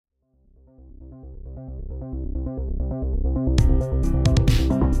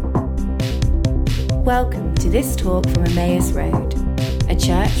Welcome to this talk from Emmaus Road, a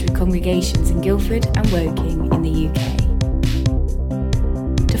church with congregations in Guildford and Woking in the UK.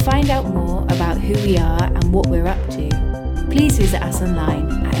 To find out more about who we are and what we're up to, please visit us online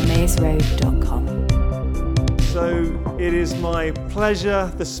at emmausroad.com. So it is my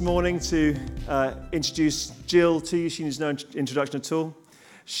pleasure this morning to introduce Jill to you. She needs no introduction at all.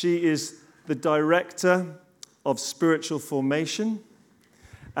 She is the Director of Spiritual Formation,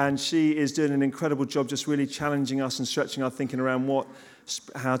 and she is doing an incredible job just really challenging us and stretching our thinking around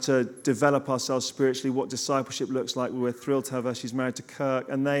how to develop ourselves spiritually, what discipleship looks like. We're thrilled to have her. She's married to Kirk,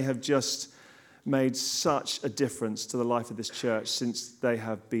 and they have just made such a difference to the life of this church since they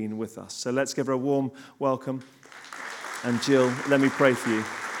have been with us. So let's give her a warm welcome. And Jill, let me pray for you.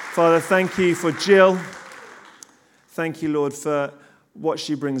 Father, thank you for Jill. Thank you, Lord, for what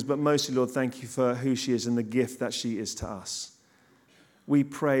she brings, but mostly, Lord, thank you for who she is and the gift that she is to us. We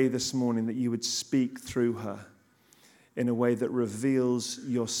pray this morning that you would speak through her in a way that reveals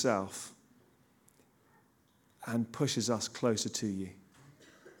yourself and pushes us closer to you.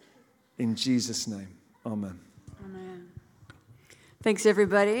 In Jesus' name, amen. Amen. Thanks,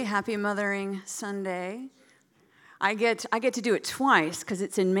 everybody. Happy Mothering Sunday. I get to do it twice because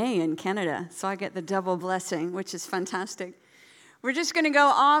it's in May in Canada, so I get the double blessing, which is fantastic. We're just going to go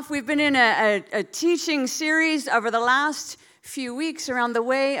off. We've been in a teaching series over the last few weeks around the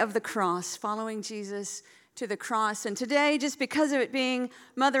way of the cross, following Jesus to the cross. And today, just because of it being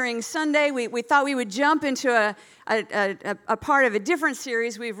Mothering Sunday, we thought we would jump into a part of a different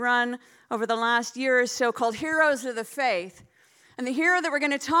series we've run over the last year or so called Heroes of the Faith. And the hero that we're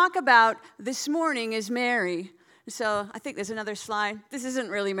going to talk about this morning is Mary. So I think there's another slide. This isn't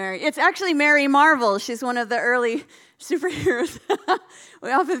really Mary. It's actually Mary Marvel. She's one of the early superheroes.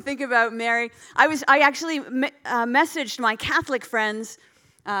 We often think about Mary. I actually messaged my Catholic friends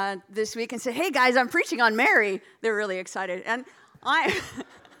this week and said, hey guys, I'm preaching on Mary. They're really excited. And I'm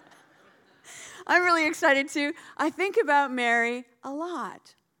really excited too. I think about Mary a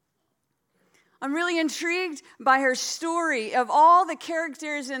lot. I'm really intrigued by her story. Of all the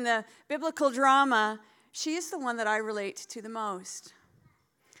characters in the biblical drama, she is the one that I relate to the most.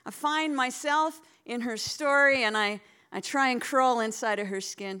 I find myself in her story, and I try and crawl inside of her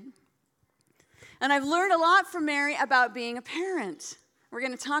skin. And I've learned a lot from Mary about being a parent. We're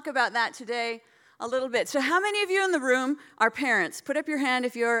going to talk about that today a little bit. So how many of you in the room are parents? Put up your hand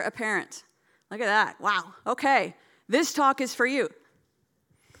if you're a parent. Look at that. Wow. Okay. This talk is for you.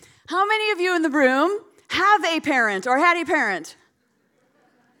 How many of you in the room have a parent or had a parent?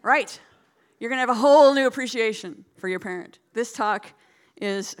 Right. You're going to have a whole new appreciation for your parent. This talk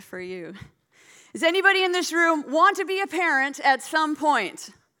is for you. Does anybody in this room want to be a parent at some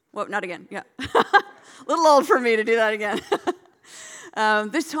point? Well, not again. Yeah. A little old for me to do that again.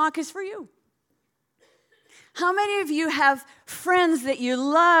 This talk is for you. How many of you have friends that you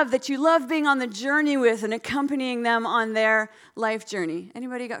love being on the journey with and accompanying them on their life journey?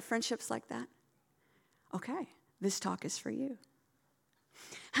 Anybody got friendships like that? Okay, this talk is for you.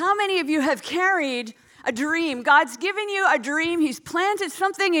 How many of you have carried a dream? God's given you a dream. He's planted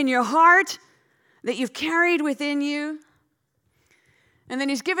something in your heart that you've carried within you. And then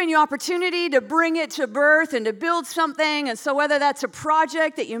he's given you opportunity to bring it to birth and to build something. And so whether that's a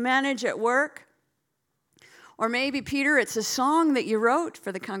project that you manage at work, or maybe, Peter, it's a song that you wrote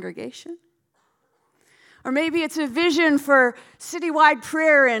for the congregation. Or maybe it's a vision for citywide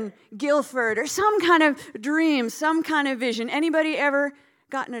prayer in Guildford, or some kind of dream, some kind of vision. Anybody ever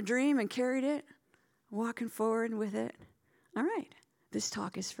gotten a dream and carried it, walking forward with it? All right, this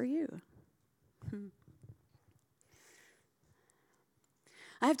talk is for you.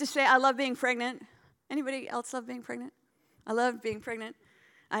 I have to say, I love being pregnant. Anybody else love being pregnant? I love being pregnant.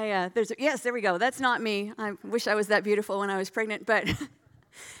 Yes, there we go. That's not me. I wish I was that beautiful when I was pregnant, but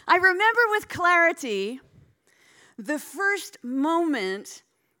I remember with clarity the first moment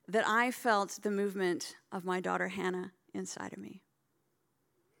that I felt the movement of my daughter Hannah inside of me.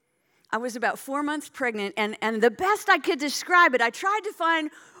 I was about 4 months pregnant, and the best I could describe it, I tried to find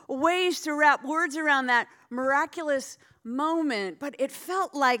ways to wrap words around that miraculous moment, but it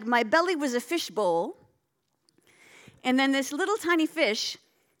felt like my belly was a fishbowl, and then this little tiny fish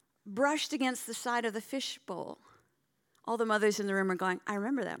brushed against the side of the fishbowl. All the mothers in the room are going, I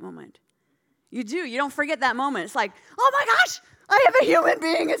remember that moment. You do. You don't forget that moment. It's like, oh my gosh, I have a human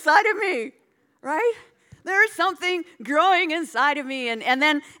being inside of me, right? There's something growing inside of me. And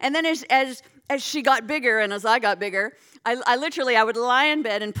then as she got bigger and as I got bigger, I would lie in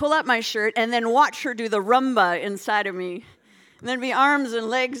bed and pull up my shirt and then watch her do the rumba inside of me. And then be arms and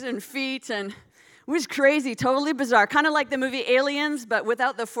legs and feet, and it was crazy, totally bizarre. Kind of like the movie Aliens, but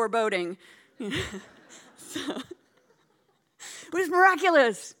without the foreboding. It was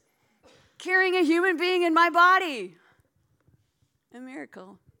miraculous. Carrying a human being in my body. A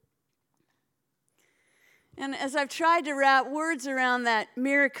miracle. And as I've tried to wrap words around that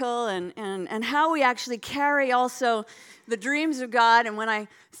miracle and how we actually carry also the dreams of God, and when I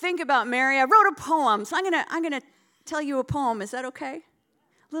think about Mary, I wrote a poem. So I'm gonna tell you a poem. Is that okay?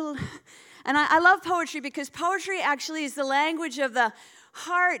 And I love poetry because poetry actually is the language of the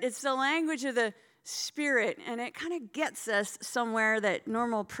heart. It's the language of the spirit, and it kind of gets us somewhere that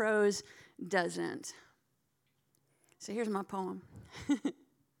normal prose doesn't. So here's my poem.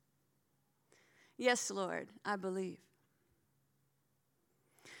 Yes, Lord, I believe.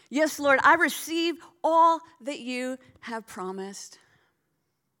 Yes, Lord, I receive all that you have promised.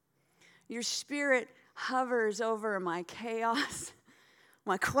 Your spirit hovers over my chaos,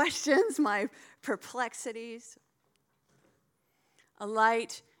 my questions, my perplexities. A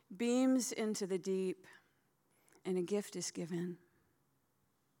light beams into the deep, and a gift is given.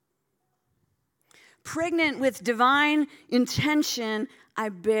 Pregnant with divine intention, I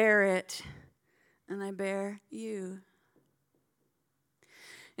bear it, and I bear you.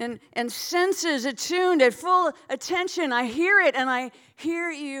 And senses attuned at full attention, I hear it, and I hear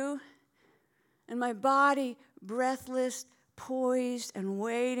you. And my body breathless, poised, and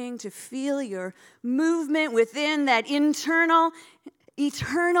waiting to feel your movement within that internal,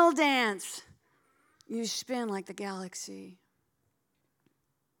 eternal dance. You spin like the galaxy.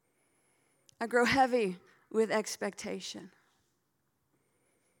 I grow heavy with expectation.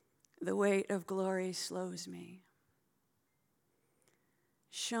 The weight of glory slows me.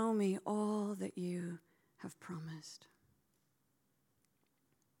 Show me all that you have promised.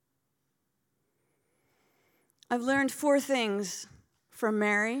 I've learned 4 things from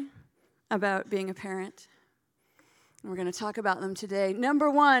Mary about being a parent. And we're going to talk about them today. Number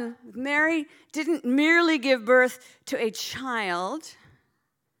 1, Mary didn't merely give birth to a child.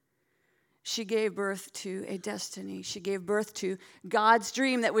 She gave birth to a destiny. She gave birth to God's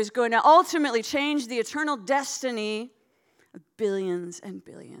dream that was going to ultimately change the eternal destiny of billions and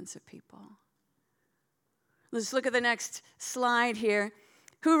billions of people. Let's look at the next slide here.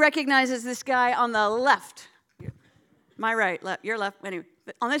 Who recognizes this guy on the left? My right, left, your left. Anyway,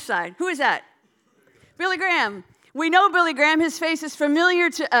 on this side, who is that? Billy Graham. We know Billy Graham. His face is familiar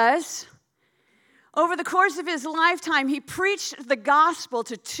to us. Over the course of his lifetime, he preached the gospel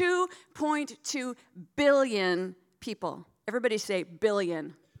to 2.2 billion people. Everybody say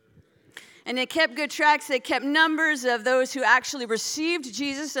billion. And they kept good tracks. They kept numbers of those who actually received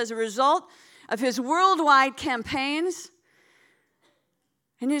Jesus as a result of his worldwide campaigns.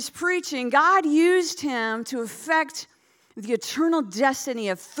 In his preaching, God used him to affect the eternal destiny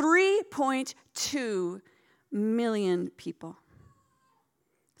of 3.2 million people.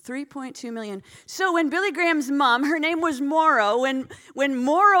 3.2 million. So when Billy Graham's mom, her name was Morrow, when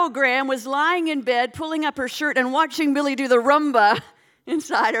Morrow Graham was lying in bed, pulling up her shirt and watching Billy do the rumba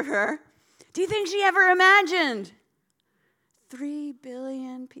inside of her, do you think she ever imagined 3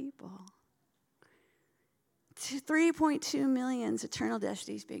 billion people? 3.2 million's eternal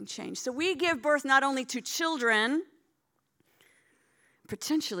destinies being changed. So we give birth not only to children,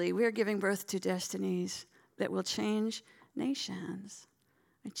 potentially we're giving birth to destinies that will change nations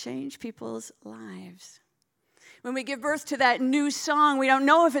and change people's lives. When we give birth to that new song, we don't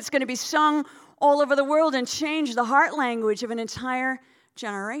know if it's going to be sung all over the world and change the heart language of an entire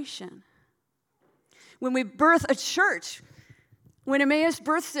generation. When we birth a church, when Emmaus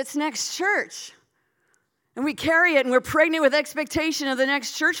births its next church, and we carry it and we're pregnant with expectation of the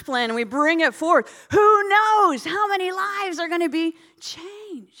next church plan and we bring it forward, who knows how many lives are going to be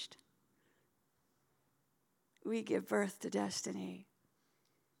changed? We give birth to destiny.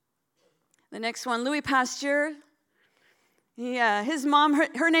 The next one, Louis Pasteur. His mom,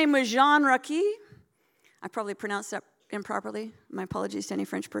 her name was Jeanne Rocky. I probably pronounced that improperly. My apologies to any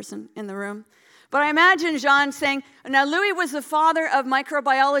French person in the room. But I imagine Jean saying, now Louis was the father of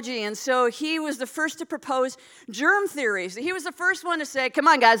microbiology, and so he was the first to propose germ theories. He was the first one to say, come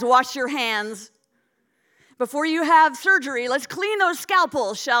on guys, wash your hands. Before you have surgery, let's clean those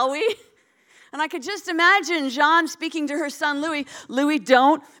scalpels, shall we? And I could just imagine Jean speaking to her son Louis, Louis,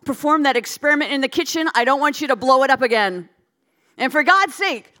 don't perform that experiment in the kitchen. I don't want you to blow it up again. And for God's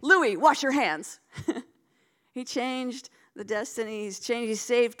sake, Louis, wash your hands. He changed the destinies, he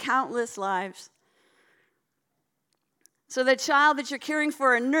saved countless lives. So the child that you're caring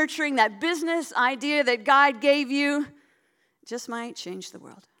for and nurturing, that business idea that God gave you, just might change the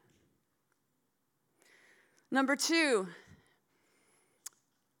world. Number 2,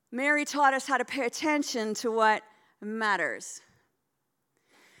 Mary taught us how to pay attention to what matters.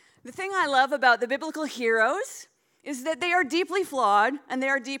 The thing I love about the biblical heroes is that they are deeply flawed and they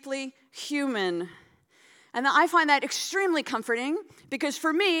are deeply human. And I find that extremely comforting because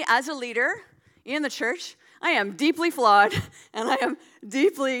for me, as a leader in the church, I am deeply flawed and I am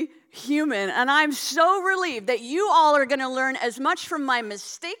deeply human. And I'm so relieved that you all are going to learn as much from my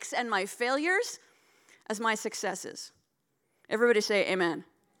mistakes and my failures as my successes. Everybody say amen.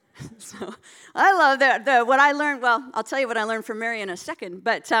 So I love that. What I learned, well, I'll tell you what I learned from Mary in a second,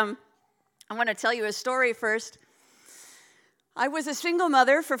 but I want to tell you a story first. I was a single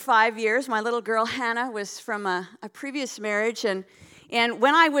mother for 5 years. My little girl, Hannah, was from a previous marriage, and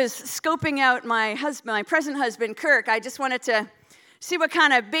when I was scoping out my present husband, Kirk, I just wanted to see what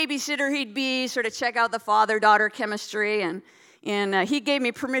kind of babysitter he'd be, sort of check out the father-daughter chemistry, and he gave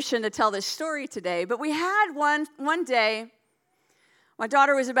me permission to tell this story today. But we had one day, my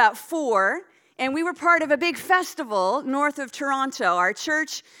daughter was about 4, and we were part of a big festival north of Toronto. Our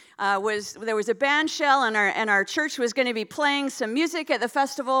church there was a band shell, and our church was going to be playing some music at the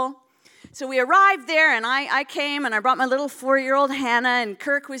festival. So we arrived there, and I came, and I brought my little 4-year-old Hannah, and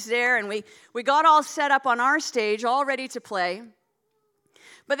Kirk was there, and we got all set up on our stage, all ready to play.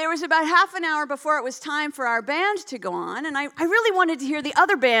 But there was about half an hour before it was time for our band to go on, and I really wanted to hear the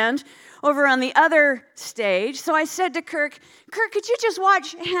other band over on the other stage. So I said to Kirk, could you just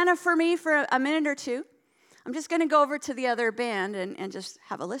watch Hannah for me for a minute or two? I'm just going to go over to the other band and just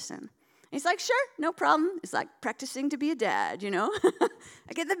have a listen. He's like, sure, no problem. It's like practicing to be a dad, you know.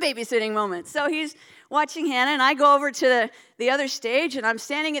 I get the babysitting moment. So he's watching Hannah, and I go over to the other stage, and I'm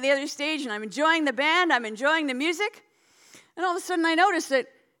standing at the other stage, and I'm enjoying the band, I'm enjoying the music. And all of a sudden, I notice that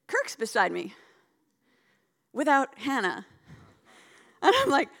Kirk's beside me without Hannah. And I'm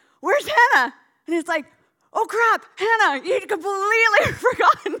like, where's Hannah? And he's like, oh, crap, Hannah, you'd completely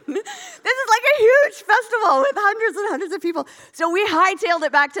forgotten. This is like a huge festival with hundreds and hundreds of people. So we hightailed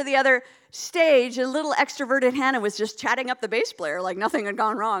it back to the other stage. A little extroverted Hannah was just chatting up the bass player like nothing had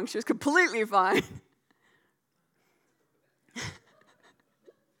gone wrong. She was completely fine.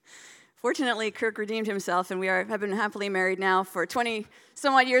 Fortunately, Kirk redeemed himself, and we have been happily married now for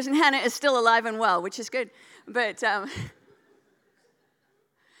 20-some-odd years, and Hannah is still alive and well, which is good. But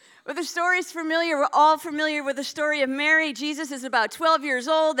the story is familiar. We're all familiar with the story of Mary. Jesus is about 12 years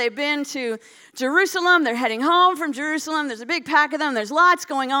old. They've been to Jerusalem. They're heading home from Jerusalem. There's a big pack of them. There's lots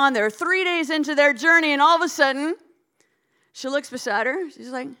going on. They're 3 days into their journey, and all of a sudden, she looks beside her. She's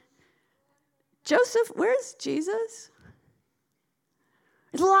like, Joseph, where's Jesus?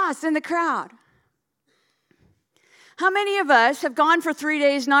 He's lost in the crowd. How many of us have gone for 3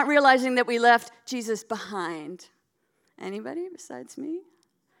 days not realizing that we left Jesus behind? Anybody besides me?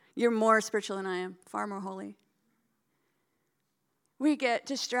 You're more spiritual than I am, far more holy. We get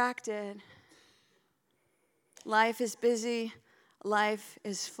distracted. Life is busy. Life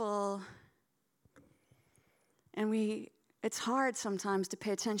is full. And it's hard sometimes to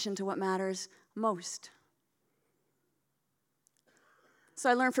pay attention to what matters most. So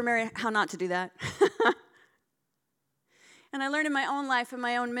I learned from Mary how not to do that. And I learned in my own life, in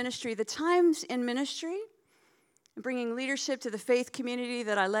my own ministry, the times in ministry, bringing leadership to the faith community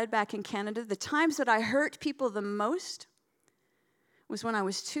that I led back in Canada, the times that I hurt people the most was when I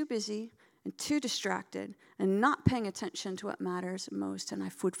was too busy and too distracted and not paying attention to what matters most, and I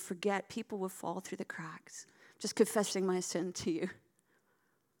would forget. People would fall through the cracks. Just confessing my sin to you.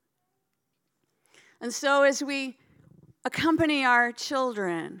 And so as we accompany our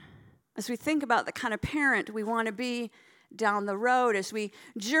children, as we think about the kind of parent we want to be down the road, as we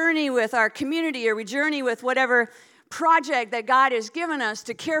journey with our community or we journey with whatever project that God has given us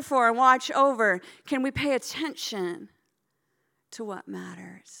to care for and watch over, can we pay attention to what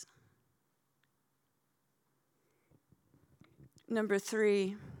matters? Number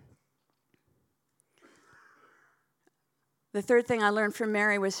 3, the third thing I learned from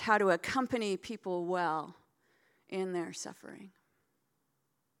Mary was how to accompany people well in their suffering.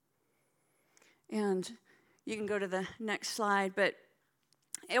 And you can go to the next slide, but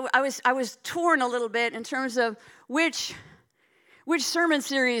I was torn a little bit in terms of which sermon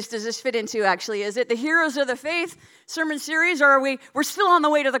series does this fit into, actually? Is it the Heroes of the Faith sermon series, or we're still on the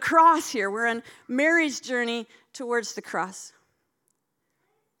way to the cross here? We're on Mary's journey towards the cross.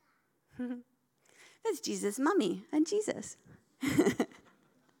 That's Jesus' mommy and Jesus.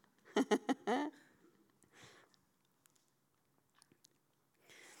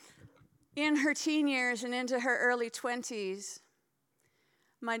 In her teen years and into her early 20s,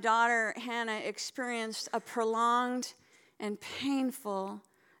 my daughter Hannah experienced a prolonged and painful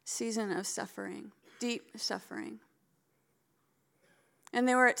season of suffering, deep suffering. And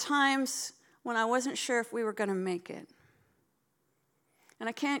there were at times when I wasn't sure if we were going to make it. And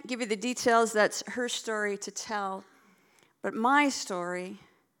I can't give you the details, that's her story to tell. But my story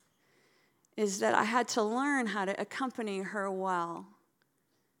is that I had to learn how to accompany her well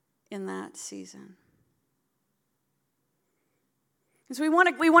in that season. Because we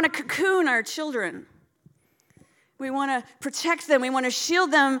want to cocoon our children. We want to protect them. We want to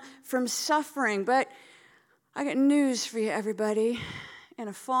shield them from suffering. But I got news for you, everybody. In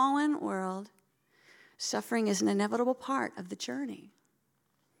a fallen world, suffering is an inevitable part of the journey.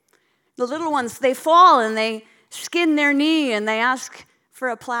 The little ones, they fall and they skin their knee and they ask for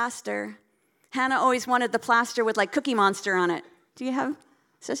a plaster. Hannah always wanted the plaster with like Cookie Monster on it. Do you have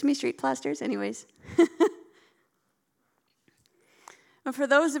Sesame Street plasters? Anyways. And for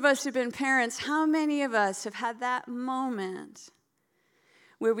those of us who've been parents, how many of us have had that moment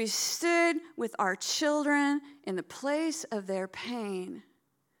where we stood with our children in the place of their pain,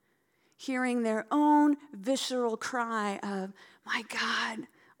 hearing their own visceral cry of, "My God,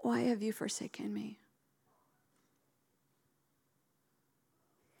 why have you forsaken me?"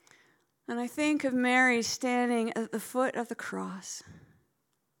 And I think of Mary standing at the foot of the cross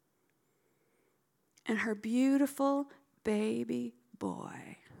and her beautiful baby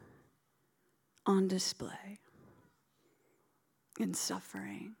boy on display in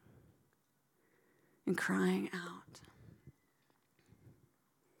suffering and crying out.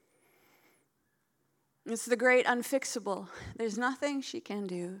 It's the great unfixable. There's nothing she can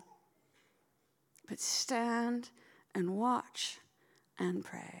do but stand and watch and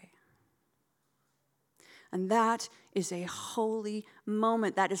pray. And that is a holy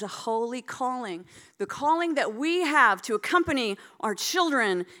moment. That is a holy calling. The calling that we have to accompany our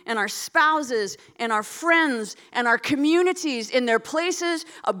children and our spouses and our friends and our communities in their places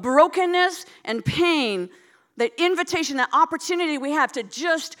of brokenness and pain. That invitation, that opportunity we have to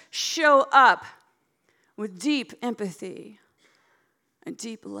just show up with deep empathy and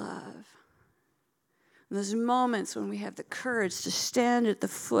deep love. And those moments when we have the courage to stand at the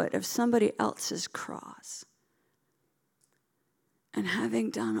foot of somebody else's cross. And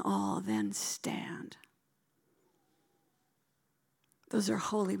having done all, then stand. Those are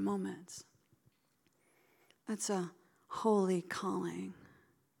holy moments. That's a holy calling.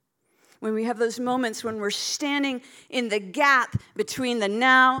 When we have those moments when we're standing in the gap between the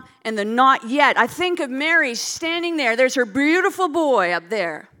now and the not yet. I think of Mary standing there. There's her beautiful boy up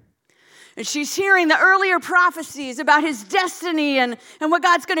there. And she's hearing the earlier prophecies about his destiny and what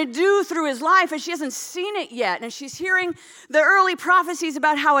God's going to do through his life, and she hasn't seen it yet. And she's hearing the early prophecies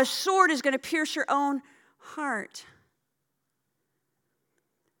about how a sword is going to pierce her own heart.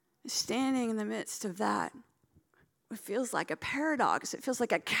 Standing in the midst of that, it feels like a paradox. It feels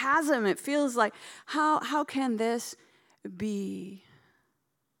like a chasm. It feels like, how can this be?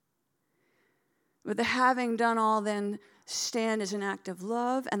 But the having done all then stand as an act of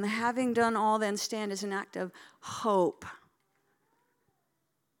love, and the having done all then stand as an act of hope.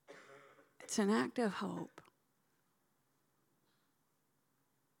 It's an act of hope.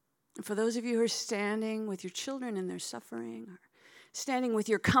 And for those of you who are standing with your children in their suffering, or standing with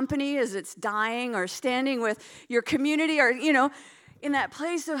your company as it's dying, or standing with your community, or, in that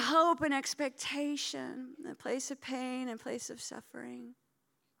place of hope and expectation, that place of pain and place of suffering,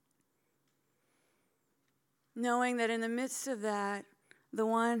 knowing that in the midst of that, the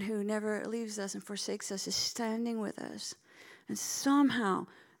one who never leaves us and forsakes us is standing with us. And somehow,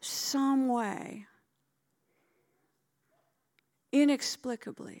 some way,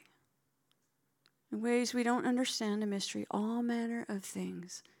 inexplicably, in ways we don't understand a mystery, all manner of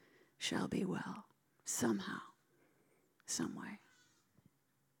things shall be well. Somehow, some way.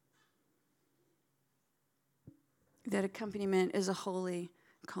 That accompaniment is a holy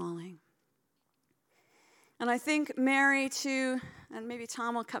calling. And I think Mary too, and maybe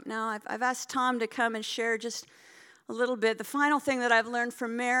Tom will come now. I've asked Tom to come and share just a little bit. The final thing that I've learned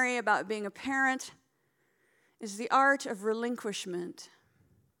from Mary about being a parent is the art of relinquishment.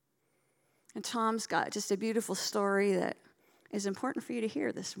 And Tom's got just a beautiful story that is important for you to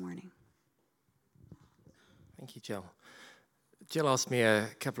hear this morning. Thank you, Jill. Jill asked me a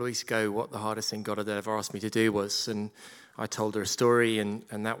couple of weeks ago what the hardest thing God had ever asked me to do was, and I told her a story, and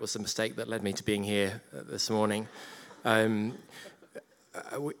that was the mistake that led me to being here this morning. We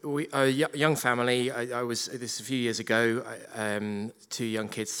a young family. I was this a few years ago. 2 young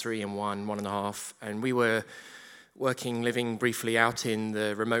kids, 3 and 1.5, and we were living briefly out in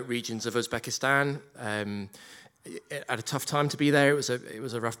the remote regions of Uzbekistan. At a tough time to be there. It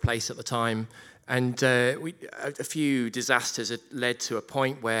was a rough place at the time. And a few disasters had led to a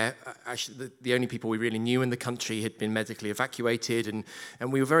point where actually the only people we really knew in the country had been medically evacuated, and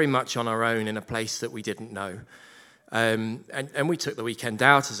we were very much on our own in a place that we didn't know. And we took the weekend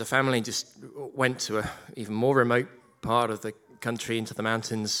out as a family and just went to an even more remote part of the country, into the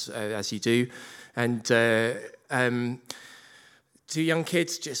mountains, as you do. And 2 young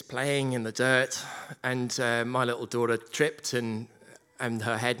kids just playing in the dirt. And my little daughter tripped and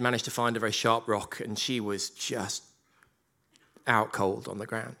her head managed to find a very sharp rock, and she was just out cold on the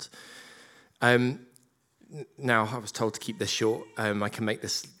ground. Now, I was told to keep this short. I can make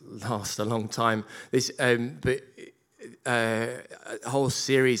this last a long time. But a whole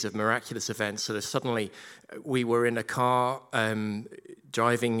series of miraculous events. Sort of suddenly, we were in a car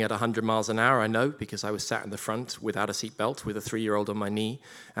driving at 100 miles an hour. I know because I was sat in the front without a seatbelt with a 3-year-old on my knee,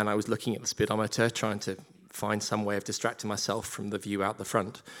 and I was looking at the speedometer, trying to find some way of distracting myself from the view out the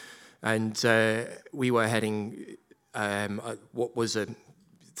front. And we were heading what was a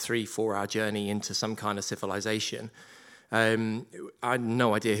 3-4 hour journey into some kind of civilization. I had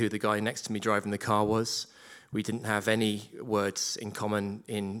no idea who the guy next to me driving the car was. We didn't have any words in common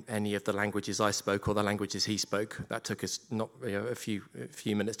in any of the languages I spoke or the languages he spoke. That took us a few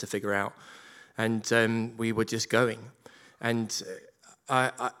minutes to figure out. And we were just going. And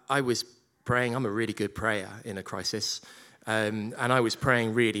I was praying. I'm a really good prayer in a crisis. And I was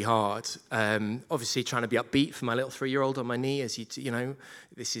praying really hard, obviously trying to be upbeat for my little 3-year-old on my knee, as you know,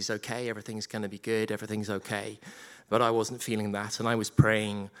 this is okay, everything's going to be good, everything's okay. But I wasn't feeling that, and I was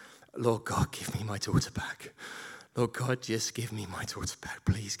praying, Lord God, give me my daughter back. Lord God, just give me my daughter back.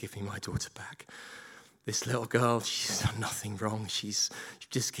 Please give me my daughter back. This little girl, she's done nothing wrong.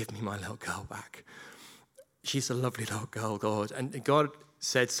 Just give me my little girl back. She's a lovely little girl, God. And God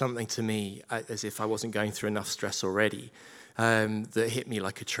said something to me as if I wasn't going through enough stress already, that hit me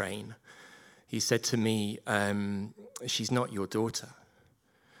like a train. He said to me, she's not your daughter.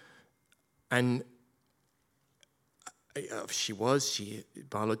 And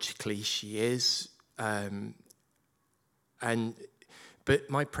biologically she is. But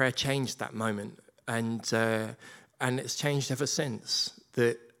my prayer changed that moment, and it's changed ever since.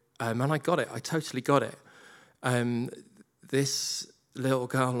 And I got it. I totally got it. This little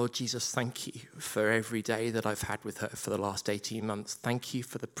girl, Lord Jesus, thank you for every day that I've had with her for the last 18 months. Thank you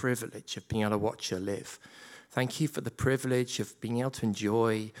for the privilege of being able to watch her live. Thank you for the privilege of being able to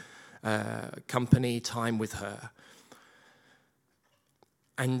enjoy company, time with her.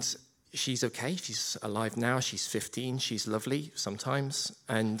 And she's okay. She's alive now. She's 15. She's lovely sometimes.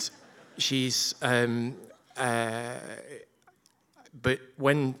 And she's... but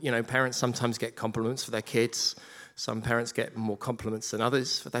when, parents sometimes get compliments for their kids, some parents get more compliments than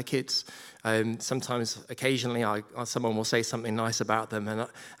others for their kids. Sometimes, occasionally, someone will say something nice about them,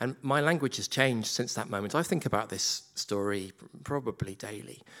 and my language has changed since that moment. I think about this story probably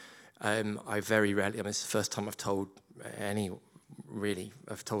daily. I very rarely, it's the first time I've told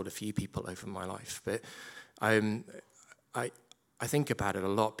I've told a few people over my life, but I think about it a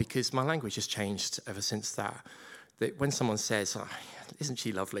lot because my language has changed ever since that. That when someone says, oh, isn't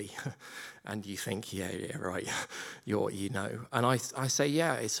she lovely? And you think, yeah, right, you know. And I say,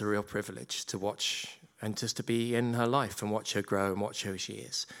 yeah, it's a real privilege to watch and just to be in her life and watch her grow and watch who she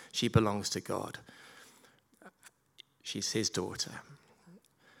is. She belongs to God. She's his daughter.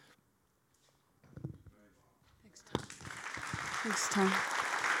 Thanks, Tom.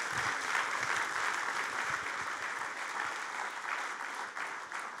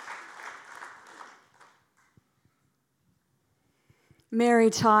 Mary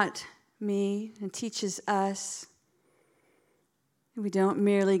taught me and teaches us we don't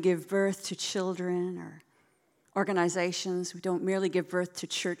merely give birth to children or organizations. We don't merely give birth to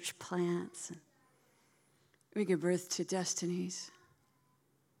church plants. We give birth to destinies.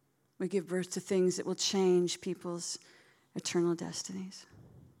 We give birth to things that will change people's eternal destinies.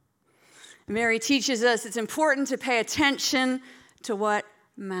 Mary teaches us it's important to pay attention to what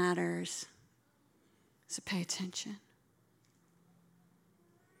matters. So pay attention.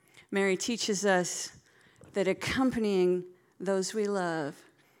 Mary teaches us that accompanying those we love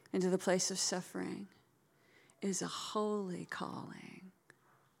into the place of suffering is a holy calling.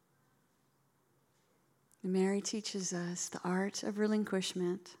 And Mary teaches us the art of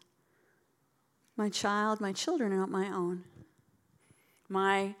relinquishment. My children are not my own.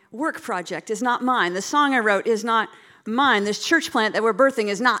 My work project is not mine. The song I wrote is not mine. This church plant that we're birthing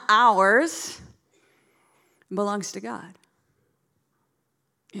is not ours. It belongs to God.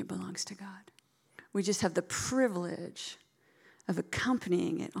 It belongs to God. We just have the privilege of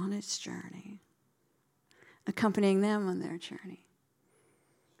accompanying it on its journey, accompanying them on their journey,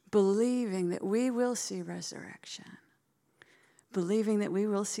 believing that we will see resurrection, believing that we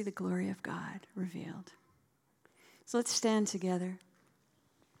will see the glory of God revealed. So let's stand together.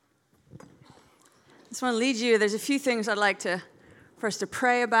 just want to lead you. There's a few things I'd like for us to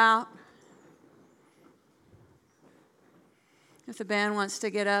pray about. If the band wants to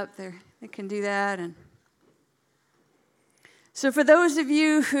get up, they can do that. And so for those of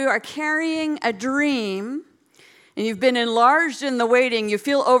you who are carrying a dream and you've been enlarged in the waiting, you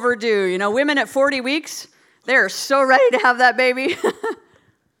feel overdue. You know, women at 40 weeks, they're so ready to have that baby.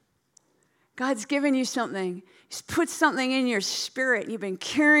 God's given you something. He's put something in your spirit. You've been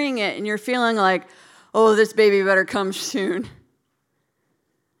carrying it, and you're feeling like, oh, this baby better come soon.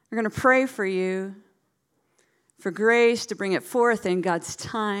 We're going to pray for you, for grace to bring it forth in God's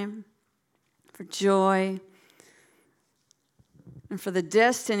time, for joy, and for the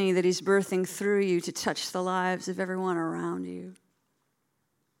destiny that He's birthing through you to touch the lives of everyone around you.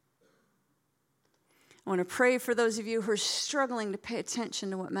 I want to pray for those of you who are struggling to pay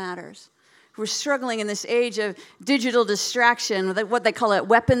attention to what matters, who are struggling in this age of digital distraction, what they call it,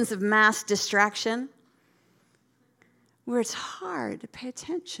 weapons of mass distraction, where it's hard to pay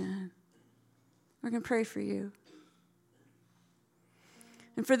attention. We're going to pray for you.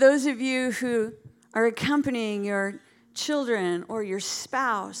 And for those of you who are accompanying your children or your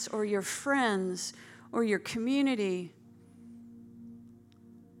spouse or your friends or your community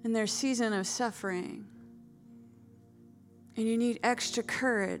in their season of suffering, and you need extra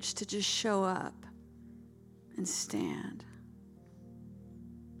courage to just show up and stand,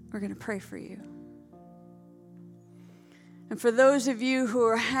 we're going to pray for you. And for those of you who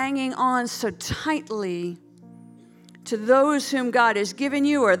are hanging on so tightly to those whom God has given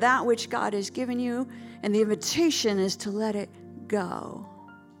you or that which God has given you, and the invitation is to let it go,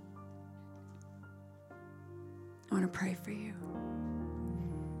 I want to pray for you.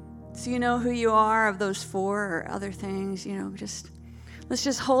 So you know who you are of those four or other things, let's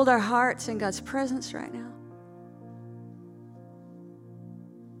just hold our hearts in God's presence right now.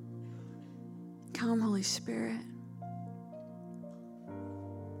 Come, Holy Spirit.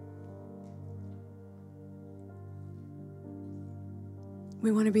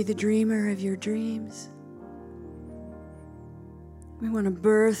 We want to be the dreamer of your dreams. We want to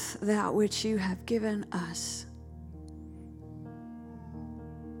birth that which you have given us.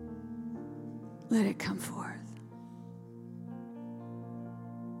 Let it come forth.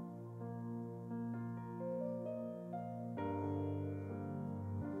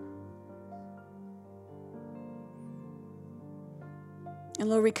 And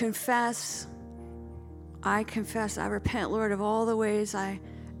Lord, we confess, I repent, Lord, of all the ways I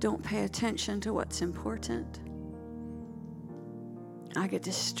don't pay attention to what's important. I get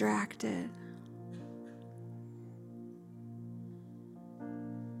distracted.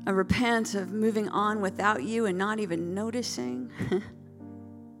 I repent of moving on without you and not even noticing.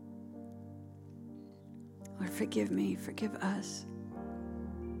 Lord, forgive me, forgive us.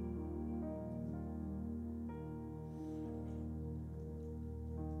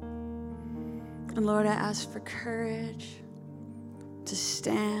 And Lord, I ask for courage to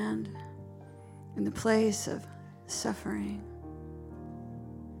stand in the place of suffering.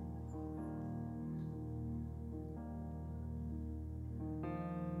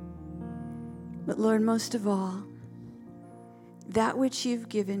 But Lord, most of all, that which you've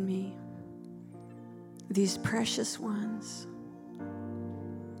given me, these precious ones,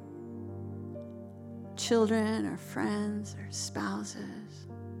 children or friends or spouses,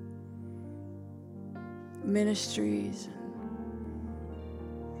 ministries,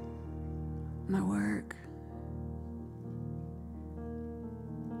 my work,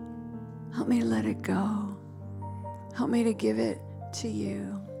 help me to let it go. Help me to give it to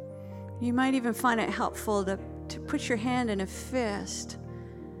you. You might even find it helpful to put your hand in a fist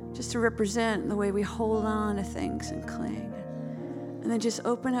just to represent the way we hold on to things and cling. And then just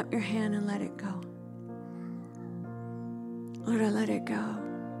open up your hand and let it go. Lord, I let it go.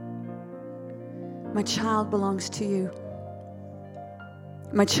 My child belongs to you.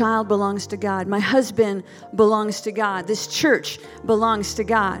 My child belongs to God. My husband belongs to God. This church belongs to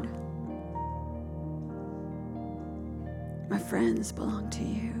God. My friends belong to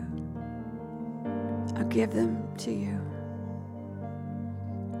you. I'll give them to you.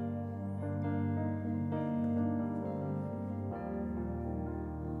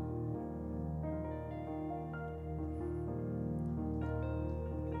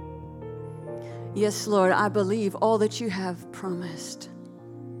 Yes, Lord, I believe all that you have promised.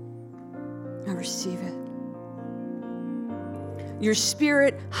 I receive it. Your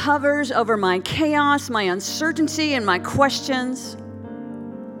Spirit hovers over my chaos, my uncertainty, and my questions.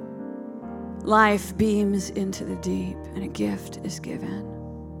 Life beams into the deep, and a gift is given.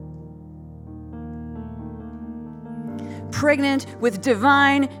 pregnant with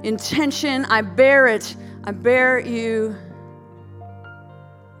divine intention. I bear it. I bear you.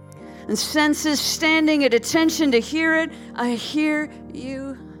 And senses standing at attention to hear it. I hear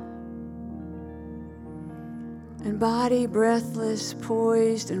you. And body breathless,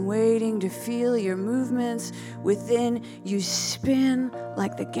 poised and waiting to feel your movements within. You spin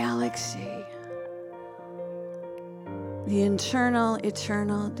like the galaxy. The internal,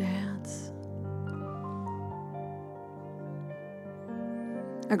 eternal dance.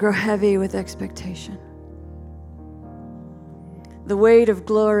 I grow heavy with expectation. The weight of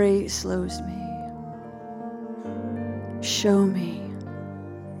glory slows me. Show me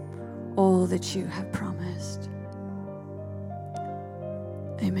all that you have promised.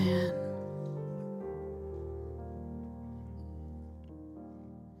 Amen.